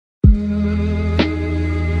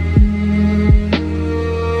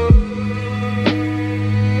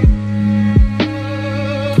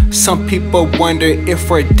Some people wonder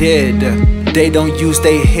if we're dead. They don't use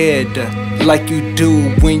their head like you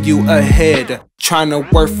do when you ahead, trying to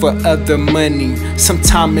work for other money.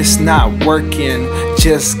 Sometimes it's not working,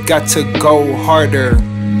 just got to go harder.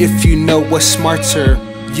 If you know what's smarter,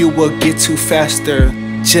 you will get to faster.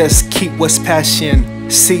 Just keep what's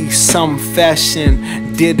passion, see some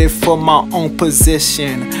fashion. Did it for my own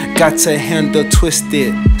position, got to handle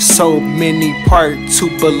twisted. So many parts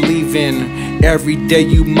to believe in. Every day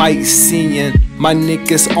you might seeing my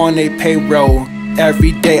niggas on a payroll.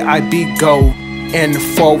 Every day I be go in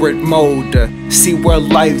forward mode. See where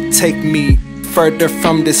life take me, further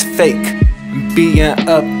from this fake. Being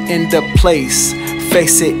up in the place,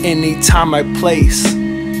 face it anytime I place.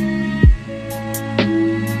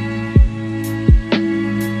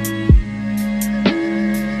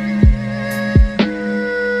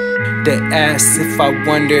 They ask if I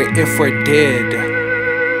wonder if we're dead.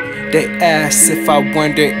 They ask if I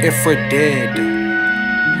wonder if we're dead.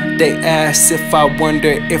 They ask if I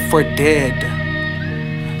wonder if we're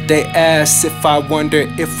dead. They ask if I wonder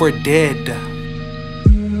if we're dead.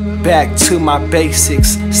 Back to my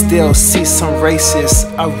basics, still see some races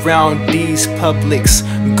around these publics,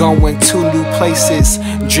 going to new places.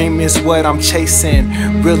 Dream is what I'm chasing,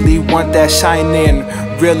 really want that shining,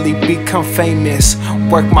 really become famous.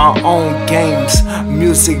 Work my own games,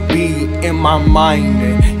 music be in my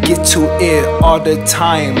mind, get to it all the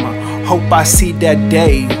time. Hope I see that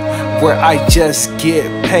day where I just get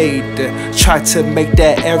paid. Try to make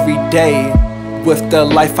that every day with the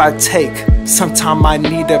life I take. Sometimes I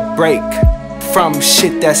need a break from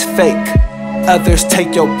shit that's fake. Others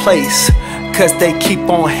take your place, cause they keep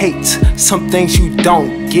on hate. Some things you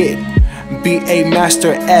don't get, be a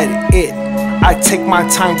master at it. I take my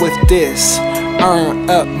time with this, earn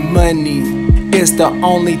up money is the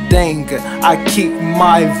only thing I keep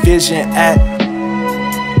my vision at.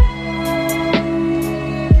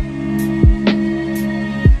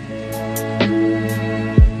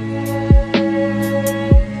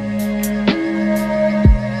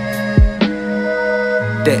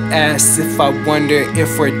 They ask if I wonder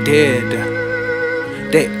if we're dead.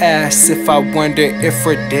 They ask if I wonder if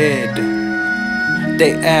we're dead.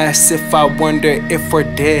 They ask if I wonder if we're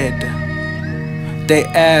dead. They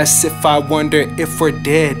ask if I wonder if we're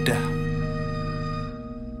dead.